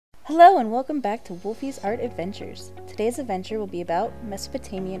Hello and welcome back to Wolfie's Art Adventures. Today's adventure will be about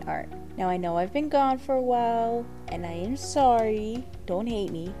Mesopotamian art. Now I know I've been gone for a while and I am sorry, don't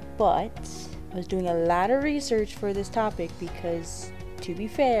hate me, but I was doing a lot of research for this topic because, to be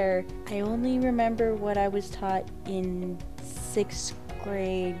fair, I only remember what I was taught in 6th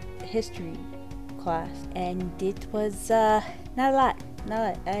grade history class, and it was not a lot.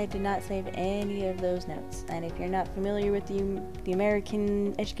 I did not save any of those notes. And if you're not familiar with the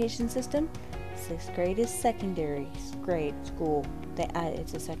American education system, 6th grade is secondary grade school.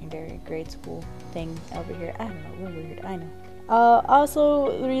 It's a secondary grade school thing over here. I don't know, we're weird, I know.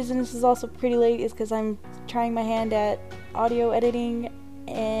 Also, the reason this is also pretty late is because I'm trying my hand at audio editing,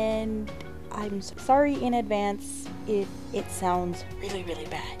 and I'm sorry in advance if it sounds really, really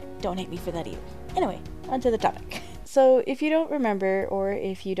bad. Don't hate me for that either. Anyway, on to the topic. So, if you don't remember, or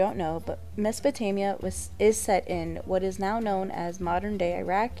if you don't know, but Mesopotamia is set in what is now known as modern-day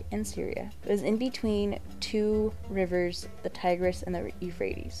Iraq and Syria. It was in between two rivers, the Tigris and the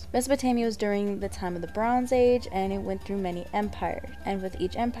Euphrates. Mesopotamia was during the time of the Bronze Age, and it went through many empires. And with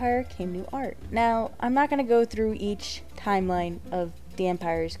each empire came new art. Now, I'm not going to go through each timeline of the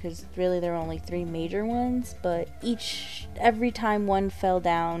empires because really there are only 3 major ones, but every time one fell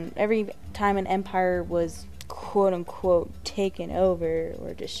down, every time an empire was quote-unquote taken over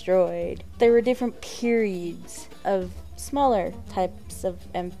or destroyed, there were different periods of smaller types of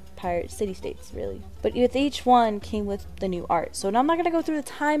empire city-states, really. But with each one came with the new art. So now I'm not going to go through the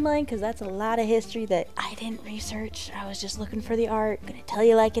timeline because that's a lot of history that I didn't research. I was just looking for the art. I'm going to tell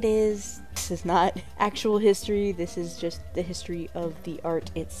you like it is. This is not actual history. This is just the history of the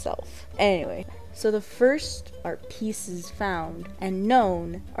art itself. Anyway, so the first art pieces found and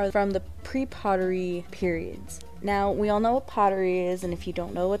known are from the pre-pottery periods. Now, we all know what pottery is, and if you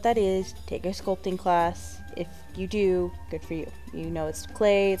don't know what that is, take a sculpting class. If you do, good for you. You know it's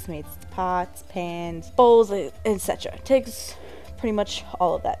clay, it's made of pots, pans, bowls, etc. It takes pretty much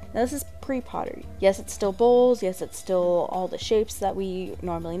all of that. Now, this is pre-pottery. Yes, it's still bowls, yes, it's still all the shapes that we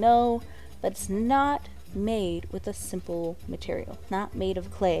normally know, but it's not made with a simple material, not made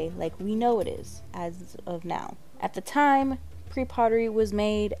of clay like we know it is as of now. At the time, pre-pottery was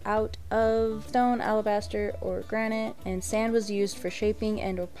made out of stone, alabaster, or granite, and sand was used for shaping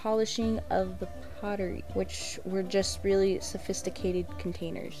and or polishing of the pottery, which were just really sophisticated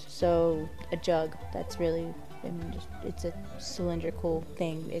containers. So a jug, that's really, it's a cylindrical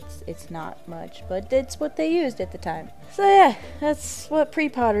thing. It's not much, but it's what they used at the time. So yeah, that's what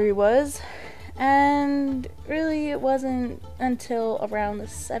pre-pottery was. And really it wasn't until around the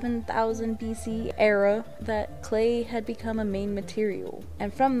 7000 BC era that clay had become a main material.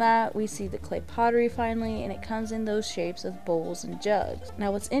 And from that we see the clay pottery finally, and it comes in those shapes of bowls and jugs.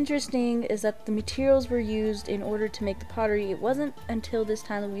 Now what's interesting is that the materials were used in order to make the pottery. It wasn't until this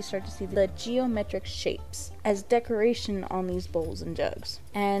time that we start to see the geometric shapes as decoration on these bowls and jugs.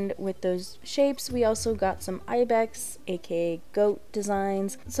 And with those shapes we also got some ibex, aka goat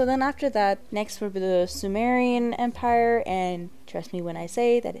designs. So then after that, next would be the Sumerian Empire, and trust me when I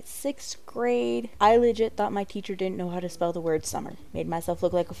say that it's 6th grade. I legit thought my teacher didn't know how to spell the word summer. Made myself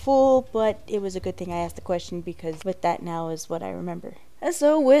look like a fool, but it was a good thing I asked the question because with that now is what I remember. And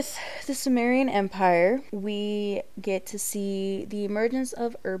so with the Sumerian Empire, we get to see the emergence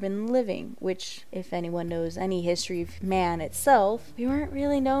of urban living, which, if anyone knows any history of man itself, we weren't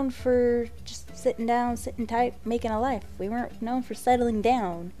really known for just sitting down, sitting tight, making a life. We weren't known for settling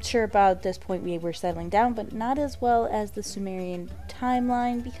down. Sure, about this point we were settling down, but not as well as the Sumerian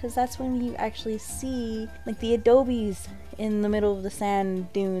timeline, because that's when you actually see like the adobes in the middle of the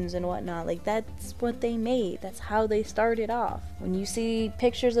sand dunes and whatnot. Like, that's what they made. That's how they started off. When you see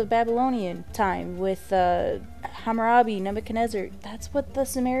pictures of Babylonian time with Hammurabi, Nebuchadnezzar, that's what the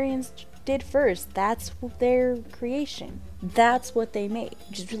Sumerians did first. That's their creation. That's what they made,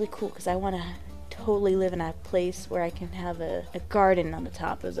 which is really cool because I want to totally live in a place where I can have a garden on the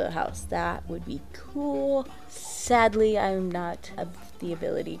top of the house. That would be cool. Sadly, I'm not of the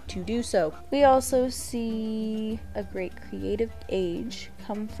ability to do so. We also see a great creative age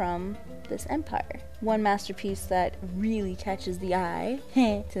come from this empire. One masterpiece that really catches the eye,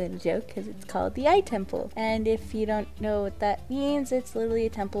 it's a little joke because it's called the Eye Temple. And if you don't know what that means, it's literally a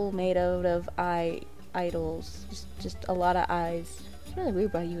temple made out of idols. Just a lot of eyes. It's really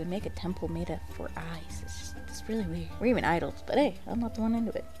weird why you would make a temple made for eyes. It's really weird. Or even idols, but hey, I'm not the one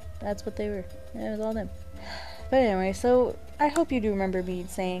into it. That's what they were. It was all them. But anyway, so I hope you do remember me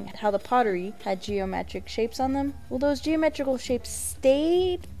saying how the pottery had geometric shapes on them. Well, those geometrical shapes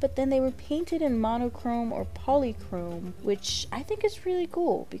stayed, but then they were painted in monochrome or polychrome, which I think is really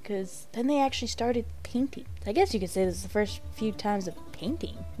cool because then they actually started painting. I guess you could say this is the first few times of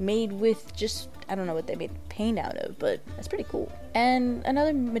painting made with just, I don't know what they made paint out of, but that's pretty cool. And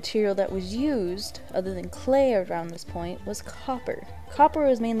another material that was used, other than clay around this point, was copper. Copper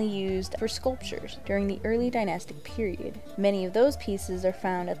was mainly used for sculptures during the early dynastic period. Many of those pieces are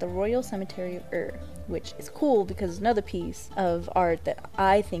found at the Royal Cemetery of Ur, which is cool because another piece of art that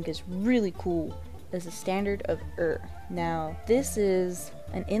I think is really cool is the Standard of Ur. Now, this is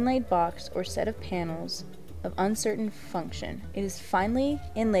an inlaid box or set of panels of uncertain function. It is finely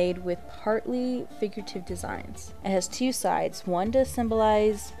inlaid with partly figurative designs. It has two sides, one to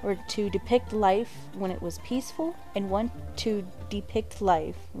symbolize or to depict life when it was peaceful, and one to depict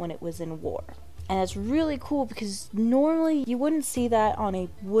life when it was in war. And it's really cool because normally you wouldn't see that on a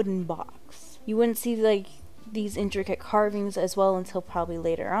wooden box. You wouldn't see like these intricate carvings as well until probably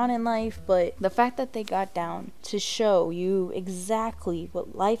later on in life, but the fact that they got down to show you exactly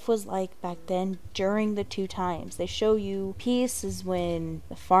what life was like back then during the two times. They show you peace is when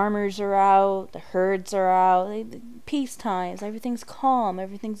the farmers are out, the herds are out, peace times, everything's calm,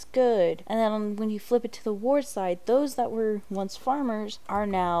 everything's good. And then when you flip it to the war side, those that were once farmers are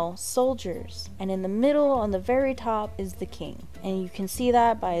now soldiers. And in the middle, on the very top, is the king. And you can see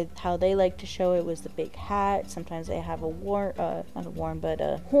that by how they like to show it was the big hat. Sometimes they have a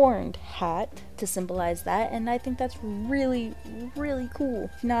horned hat to symbolize that, and I think that's really, really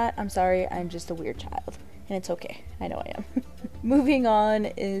cool. If not, I'm sorry, I'm just a weird child. And it's okay. I know I am. Moving on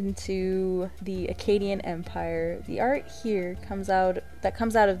into the Akkadian Empire, the art here comes out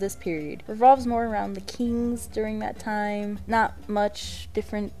of this period revolves more around the kings during that time. Not much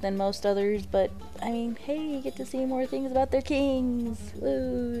different than most others, but I mean, hey, you get to see more things about their kings.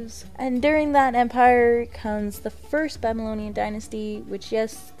 Woos. And during that empire comes the first Babylonian dynasty, which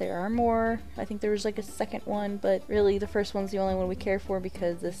yes, there are more. I think there was like a second one, but really the first one's the only one we care for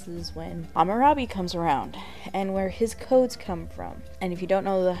because this is when Hammurabi comes around and where his codes come from. And if you don't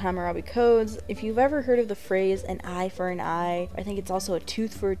know the Hammurabi codes, if you've ever heard of the phrase an eye for an eye, I think it's also a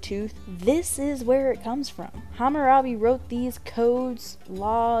tooth for a tooth, this is where it comes from. Hammurabi wrote these codes,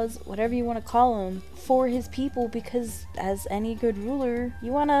 laws, whatever you want to call them, for his people because as any good ruler,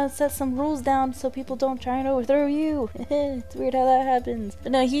 you want to set some rules down so people don't try and overthrow you. It's weird how that happens.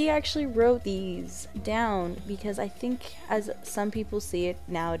 But no, he actually wrote these down because I think as some people see it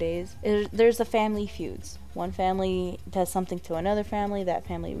nowadays, there's the family feuds. One family does something to another family, that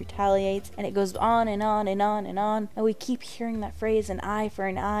family retaliates, and it goes on and on and on and on, and we keep hearing that phrase, an eye for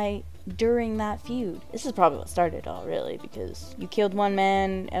an eye, during that feud. This is probably what started it all, really, because you killed one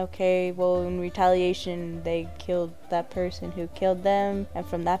man, okay, well, in retaliation, they killed that person who killed them, and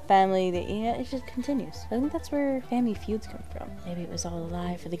from that family, it just continues. I think that's where family feuds come from. Maybe it was all a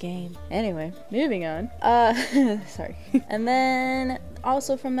lie for the game. Anyway, moving on. Sorry. And then,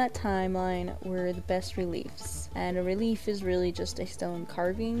 also from that timeline were the best reliefs. And a relief is really just a stone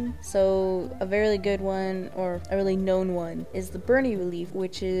carving. So a very good one, or a really known one, is the Burney relief,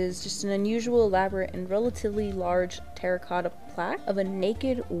 which is just an unusual, elaborate, and relatively large terracotta plaque of a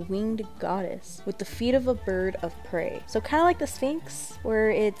naked winged goddess with the feet of a bird of prey. So kind of like the Sphinx, where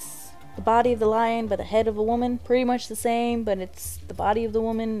it's the body of the lion but the head of a woman, pretty much the same, but it's the body of the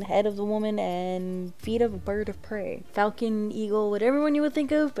woman, the head of the woman, and feet of a bird of prey. Falcon, eagle, whatever one you would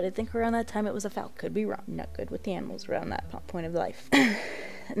think of, but I think around that time it was a falcon. Could be wrong. Not good with the animals around that point of life.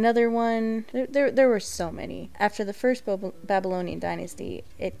 Another one, there were so many. After the first Babylonian dynasty,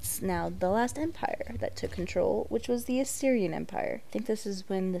 it's now the last empire that took control, which was the Assyrian Empire. I think this is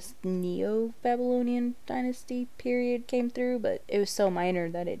when this Neo-Babylonian dynasty period came through, but it was so minor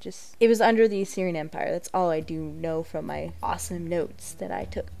that it was under the Assyrian Empire. That's all I do know from my awesome notes that I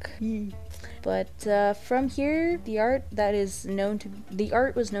took. But from here, the art was known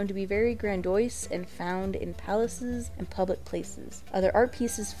to be very grandiose and found in palaces and public places. Other art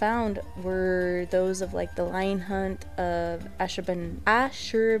pieces found were those of like the lion hunt of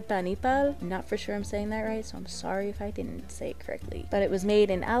Ashurbanipal. I'm not for sure I'm saying that right, so I'm sorry if I didn't say it correctly. But it was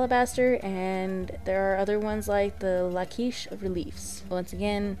made in alabaster, and there are other ones like the Lachish reliefs. Once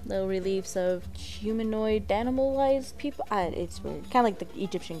again, little reliefs of humanoid, animalized people. It's weird. Kind of like the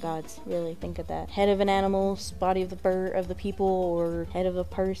Egyptian gods, really. Think of that. Head of an animal, body of the bird of the people, or head of a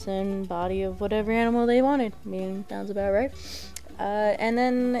person, body of whatever animal they wanted. I mean, sounds about right. And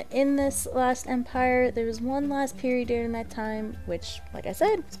then in this last empire, there was one last period during that time, which, like I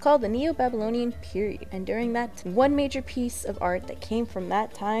said, it's called the Neo-Babylonian period. And during that, one major piece of art that came from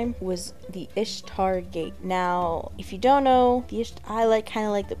that time was the Ishtar Gate. Now, if you don't know, I kind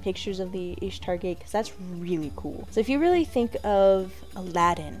of like the pictures of the Ishtar Gate because that's really cool. So if you really think of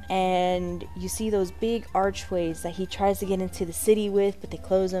Aladdin and you see those big archways that he tries to get into the city with, but they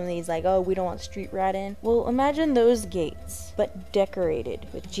close them and he's like, oh, we don't want street rat in. Well, imagine those gates, but decorated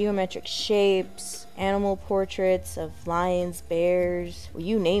with geometric shapes, animal portraits of lions, bears, well,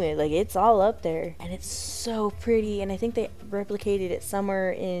 you name it, like it's all up there. And it's so pretty, and I think they replicated it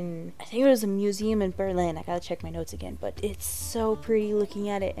somewhere in, I think it was a museum in Berlin. I gotta check my notes again, but it's so pretty looking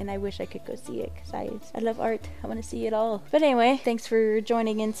at it, and I wish I could go see it because I love art. I want to see it all. But anyway, thanks for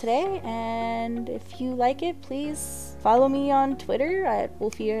joining in today, and if you like it, please follow me on Twitter at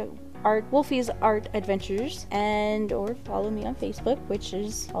Wolfie's Art Adventures, and or follow me on Facebook, which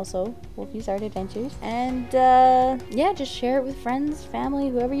is also Wolfie's Art Adventures. And yeah, just share it with friends, family,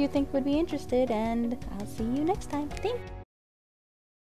 whoever you think would be interested, and I'll see you next time. Thanks.